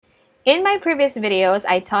In my previous videos,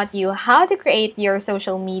 I taught you how to create your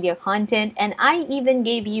social media content, and I even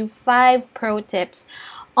gave you 5 pro tips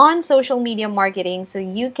on social media marketing so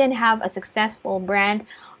you can have a successful brand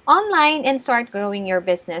online and start growing your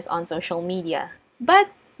business on social media. But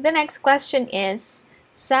the next question is,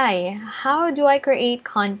 Sai, how do I create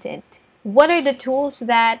content? What are the tools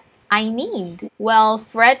that I need? Well,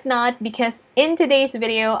 fret not, because in today's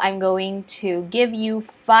video, I'm going to give you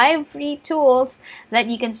 5 free tools that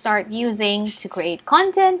you can start using to create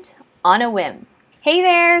content on a whim. Hey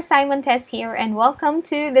there, Simon Tess here, and welcome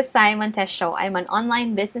to the Simon Tess Show. I'm an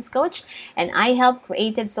online business coach, and I help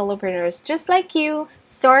creative solopreneurs just like you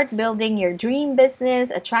start building your dream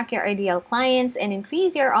business, attract your ideal clients, and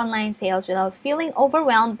increase your online sales without feeling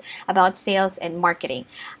overwhelmed about sales and marketing.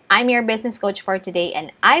 I'm your business coach for today,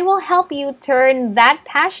 and I will help you turn that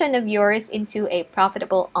passion of yours into a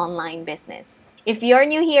profitable online business. If you're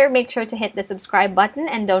new here, make sure to hit the subscribe button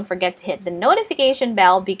and don't forget to hit the notification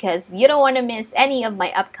bell because you don't want to miss any of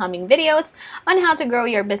my upcoming videos on how to grow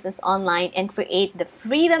your business online and create the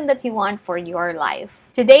freedom that you want for your life.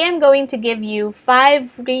 Today, I'm going to give you 5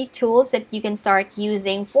 free tools that you can start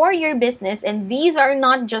using for your business, and these are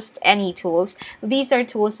not just any tools. These are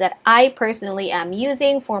tools that I personally am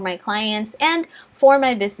using for my clients and for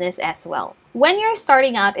my business as well. When you're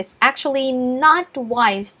starting out, it's actually not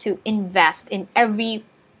wise to invest in every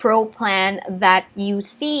pro plan that you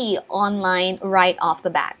see online right off the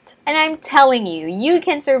bat. And I'm telling you, you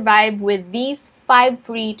can survive with these 5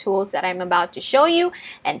 free tools that I'm about to show you.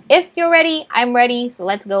 And if you're ready, I'm ready. So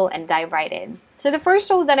let's go and dive right in. So the first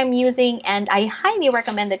tool that I'm using, and I highly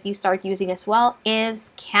recommend that you start using as well,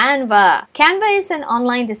 is Canva. Canva is an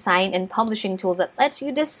online design and publishing tool that lets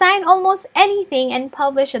you design almost anything and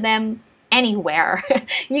publish them anywhere.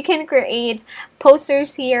 You can create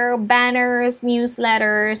posters here, banners,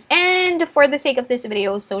 newsletters, and for the sake of this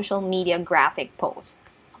video, social media graphic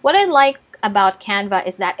posts. What I like about Canva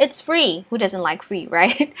is that it's free. Who doesn't like free,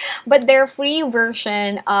 right? But their free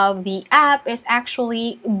version of the app is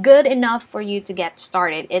actually good enough for you to get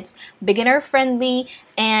started. It's beginner friendly,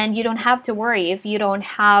 and you don't have to worry if you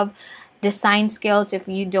don't have design skills, if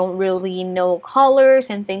you don't really know colors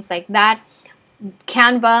and things like that.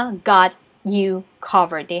 Canva got you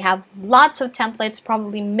covered. They have lots of templates,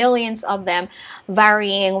 probably millions of them,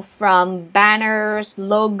 varying from banners,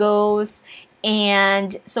 logos,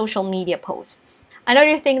 and social media posts.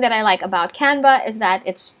 Another thing that I like about Canva is that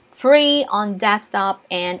it's free on desktop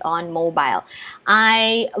and on mobile.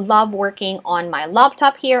 I love working on my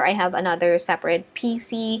laptop here. I have another separate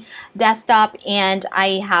PC desktop, and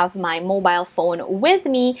I have my mobile phone with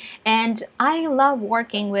me, and I love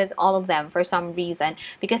working with all of them for some reason,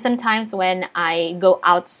 because sometimes when I go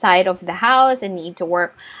outside of the house and need to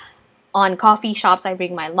work on coffee shops, I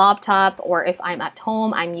bring my laptop, or if I'm at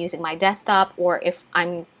home, I'm using my desktop, or if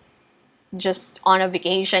I'm just on a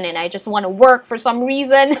vacation and I just want to work for some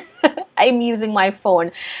reason, I'm using my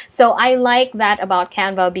phone. So I like that about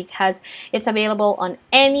Canva because it's available on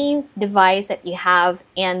any device that you have,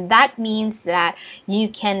 and that means that you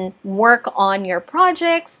can work on your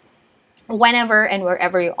projects whenever and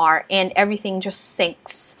wherever you are, and everything just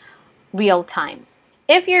syncs real time.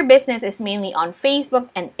 If your business is mainly on Facebook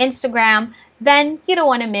and Instagram, then you don't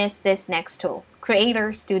want to miss this next tool,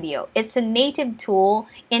 Creator Studio. It's a native tool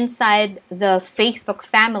inside the Facebook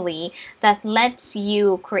family that lets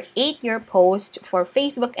you create your post for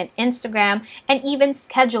Facebook and Instagram and even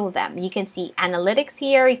schedule them. You can see analytics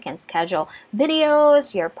here. You can schedule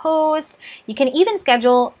videos, your posts. You can even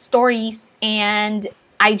schedule stories and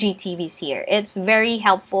IGTVs here. It's very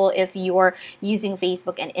helpful if you're using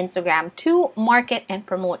Facebook and Instagram to market and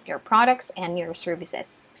promote your products and your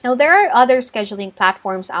services. Now, there are other scheduling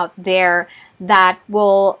platforms out there that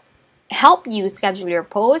will help you schedule your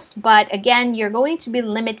posts, but again, you're going to be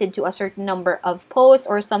limited to a certain number of posts,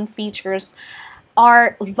 or some features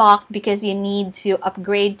are locked because you need to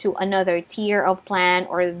upgrade to another tier of plan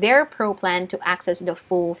or their pro plan to access the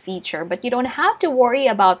full feature. But you don't have to worry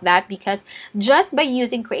about that, because just by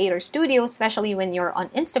using Creator Studio, especially when you're on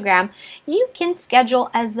Instagram, you can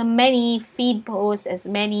schedule as many feed posts, as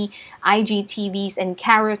many IGTVs and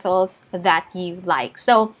carousels that you like.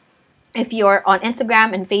 So if you're on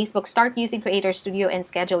Instagram and Facebook, start using Creator Studio and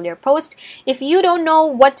schedule your post. If you don't know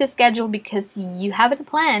what to schedule because you haven't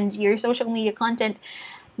planned your social media content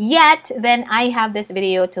yet, then I have this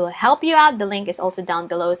video to help you out. The link is also down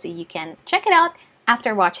below so you can check it out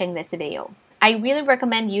after watching this video. I really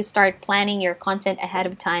recommend you start planning your content ahead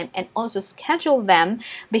of time and also schedule them,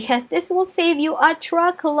 because this will save you a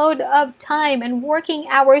truckload of time and working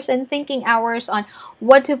hours and thinking hours on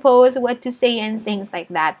what to post, what to say, and things like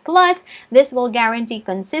that. Plus, this will guarantee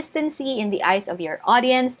consistency in the eyes of your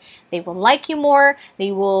audience. They will like you more.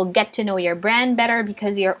 They will get to know your brand better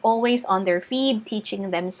because you're always on their feed,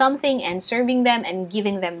 teaching them something and serving them and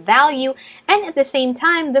giving them value. And at the same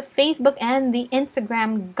time, the Facebook and the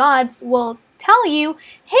Instagram gods will tell you,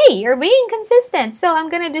 hey, you're being consistent, so I'm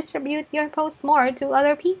gonna distribute your post more to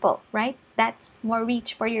other people, right? That's more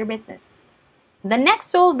reach for your business. The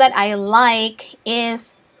next tool that I like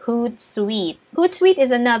is Hootsuite. Hootsuite is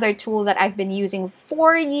another tool that I've been using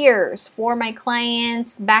for years for my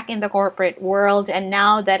clients back in the corporate world, and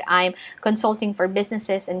now that I'm consulting for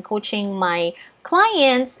businesses and coaching my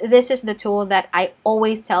clients, this is the tool that I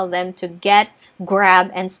always tell them to grab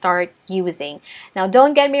and start using. Now,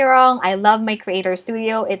 don't get me wrong, I love my Creator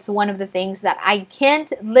Studio. It's one of the things that I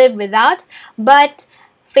can't live without, but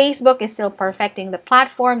Facebook is still perfecting the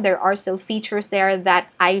platform. There are still features there that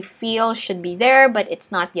I feel should be there, but it's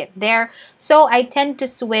not yet there. So I tend to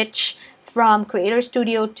switch from Creator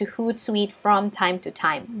Studio to Hootsuite from time to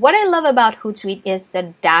time. What I love about Hootsuite is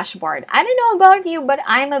the dashboard. I don't know about you, but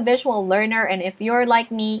I'm a visual learner, and if you're like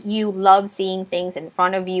me, you love seeing things in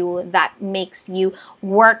front of you that makes you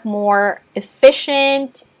work more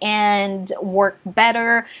efficient and work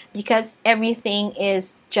better because everything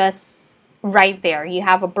is just right there. You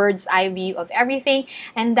have a bird's eye view of everything,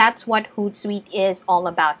 and that's what Hootsuite is all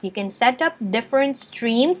about. You can set up different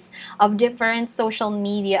streams of different social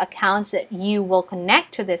media accounts that you will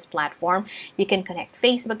connect to this platform. You can connect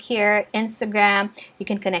Facebook here, Instagram, you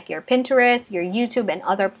can connect your Pinterest, your YouTube, and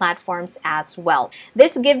other platforms as well.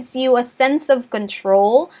 This gives you a sense of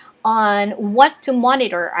control on what to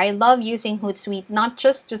monitor. I love using Hootsuite not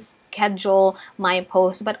just to schedule my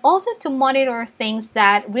posts, but also to monitor things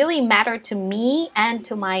that really matter to me and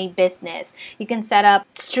to my business. You can set up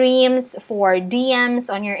streams for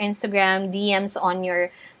DMs on your Instagram, DMs on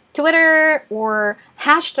your Twitter, or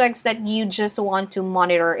hashtags that you just want to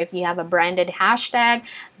monitor. If you have a branded hashtag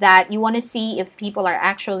that you want to see if people are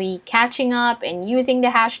actually catching up and using the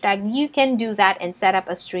hashtag, you can do that and set up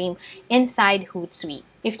a stream inside Hootsuite.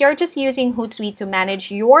 If you're just using Hootsuite to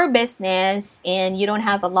manage your business and you don't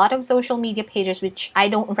have a lot of social media pages, which I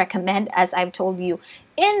don't recommend as I've told you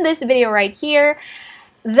in this video right here,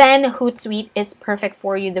 then Hootsuite is perfect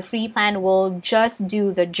for you. The free plan will just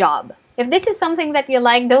do the job. If this is something that you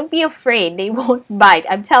like, don't be afraid. They won't bite.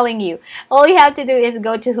 I'm telling you. All you have to do is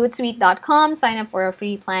go to hootsuite.com, sign up for a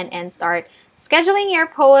free plan, and start scheduling your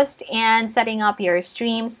post and setting up your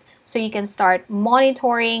streams so you can start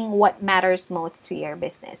monitoring what matters most to your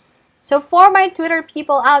business. So for my Twitter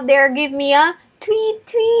people out there, give me a tweet.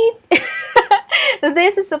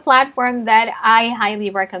 This is a platform that I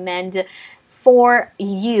highly recommend for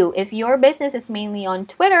you. If your business is mainly on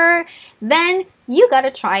Twitter, then you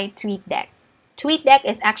gotta try TweetDeck. TweetDeck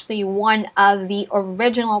is actually one of the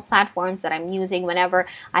original platforms that I'm using whenever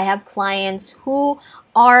I have clients who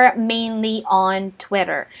are mainly on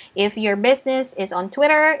Twitter. If your business is on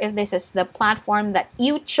Twitter, if this is the platform that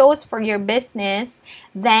you chose for your business,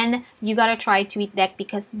 then you gotta try TweetDeck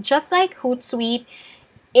because just like Hootsuite,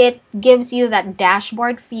 it gives you that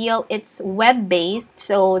dashboard feel. It's web-based,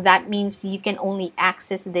 so that means you can only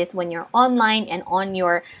access this when you're online and on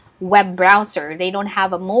your web browser. They don't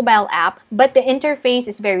have a mobile app, but the interface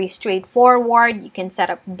is very straightforward. You can set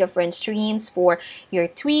up different streams for your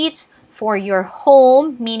tweets, for your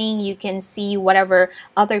home, meaning you can see whatever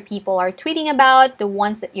other people are tweeting about, the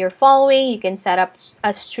ones that you're following. You can set up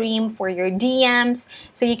a stream for your DMs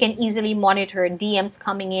so you can easily monitor DMs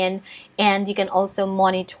coming in, and you can also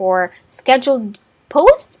monitor scheduled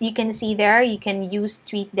posts. You can see there, you can use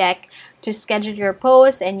TweetDeck to schedule your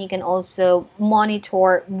posts, and you can also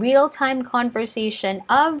monitor real-time conversation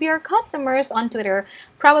of your customers on Twitter,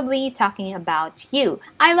 probably talking about you.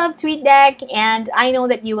 I love TweetDeck, and I know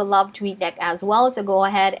that you will love TweetDeck as well, so go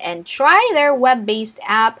ahead and try their web-based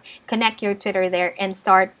app, connect your Twitter there, and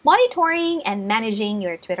start monitoring and managing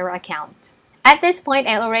your Twitter account. At this point,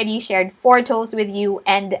 I already shared 4 tools with you,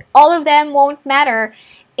 and all of them won't matter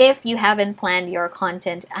if you haven't planned your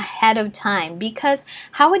content ahead of time, because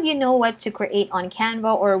how would you know what to create on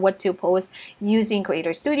Canva or what to post using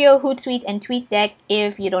Creator Studio, Hootsuite, and TweetDeck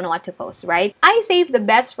if you don't know what to post, right? I saved the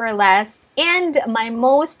best for last, and my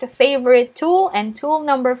most favorite tool, and tool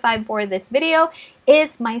number 5 for this video,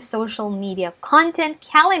 is my social media content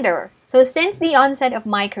calendar. So since the onset of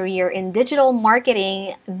my career in digital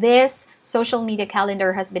marketing, this social media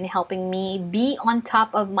calendar has been helping me be on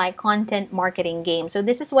top of my content marketing game. So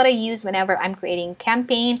this is what I use whenever I'm creating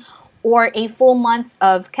campaign or a full month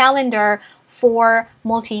of calendar for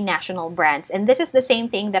multinational brands. And this is the same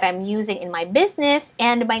thing that I'm using in my business,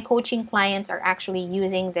 and my coaching clients are actually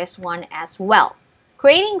using this one as well.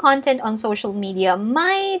 Creating content on social media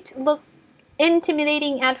might look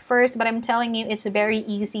intimidating at first, but I'm telling you, it's very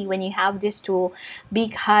easy when you have this tool,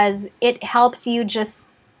 because it helps you just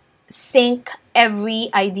sync every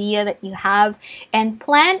idea that you have and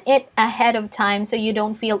plan it ahead of time, so you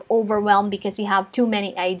don't feel overwhelmed because you have too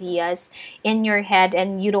many ideas in your head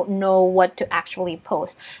and you don't know what to actually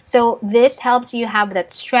post. So this helps you have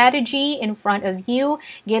that strategy in front of you,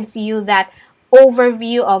 gives you that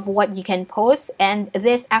overview of what you can post, and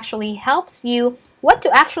this actually helps you what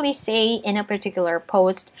to actually say in a particular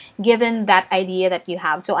post given that idea that you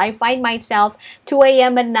have. So I find myself 2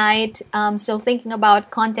 a.m. at night still thinking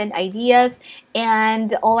about content ideas,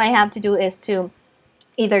 and all I have to do is to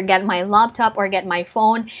either get my laptop or get my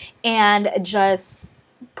phone and just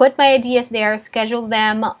put my ideas there, schedule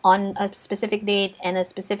them on a specific date and a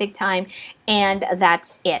specific time, and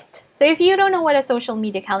that's it. So if you don't know what a social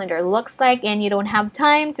media calendar looks like and you don't have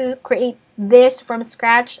time to create this from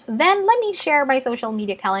scratch, then let me share my social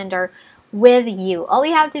media calendar with you. All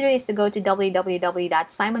you have to do is to go to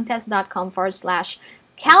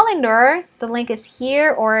www.simontest.com/calendar. The link is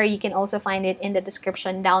here, or you can also find it in the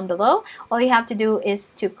description down below. All you have to do is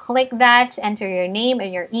to click that, enter your name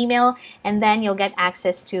and your email, and then you'll get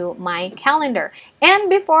access to my calendar. And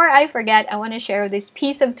before I forget, I want to share this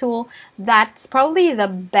piece of tool that's probably the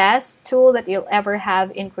best tool that you'll ever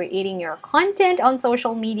have in creating your content on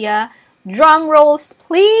social media. Drum rolls,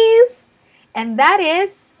 please! And that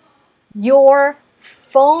is your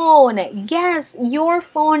phone. Yes, your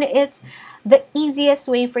phone is the easiest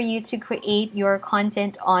way for you to create your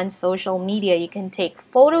content on social media. You can take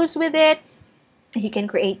photos with it, you can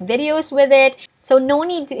create videos with it. So no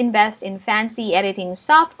need to invest in fancy editing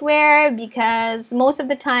software, because most of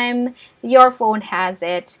the time your phone has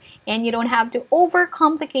it, and you don't have to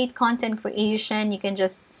overcomplicate content creation. You can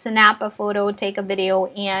just snap a photo, take a video,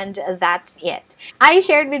 and that's it. I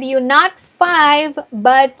shared with you not 5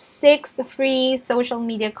 but 6 free social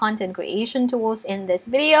media content creation tools in this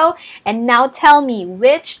video. And now tell me,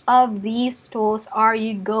 which of these tools are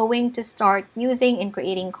you going to start using in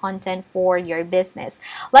creating content for your business?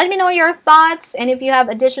 Let me know your thoughts, and if you have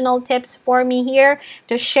additional tips for me here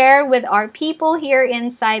to share with our people here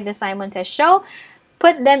inside the Simon Test Show,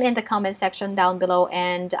 put them in the comment section down below,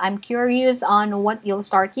 and I'm curious on what you'll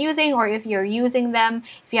start using, or if you're using them.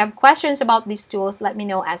 If you have questions about these tools, let me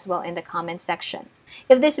know as well in the comment section.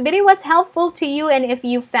 If this video was helpful to you, and if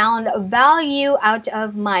you found value out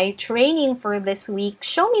of my training for this week,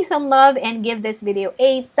 show me some love and give this video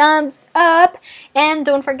a thumbs up. And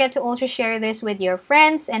don't forget to also share this with your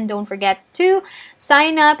friends, and don't forget to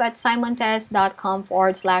sign up at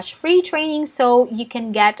simontest.com/free training so you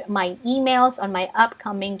can get my emails on my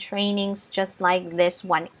upcoming trainings just like this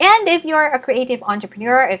one. And if you're a creative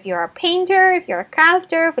entrepreneur, if you're a painter, if you're a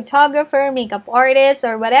crafter, photographer, makeup artist,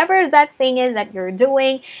 or whatever that thing is that you're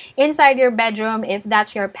doing inside your bedroom, if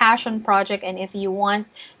that's your passion project and if you want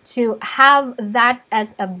to have that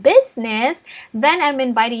as a business, then I'm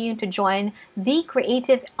inviting you to join the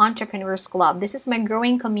Creative Entrepreneurs Club. This is my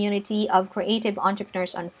growing community of creative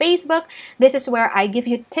entrepreneurs on Facebook. This is where I give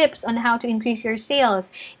you tips on how to increase your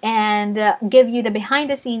sales, and give you the behind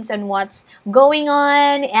the scenes on what's going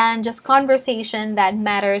on, and just conversation that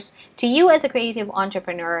matters to you as a creative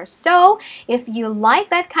entrepreneur. So if you like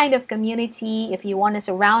that kind of community, if you want to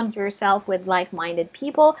surround yourself with like-minded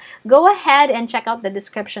people, go ahead and check out the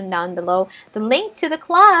description down below. The link to the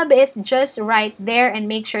club is just right there, and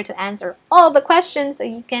make sure to answer all the questions so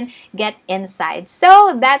you can get inside.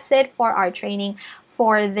 So that's it for our training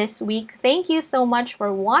for this week. Thank you so much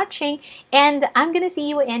for watching, and I'm gonna see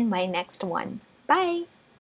you in my next one. Bye!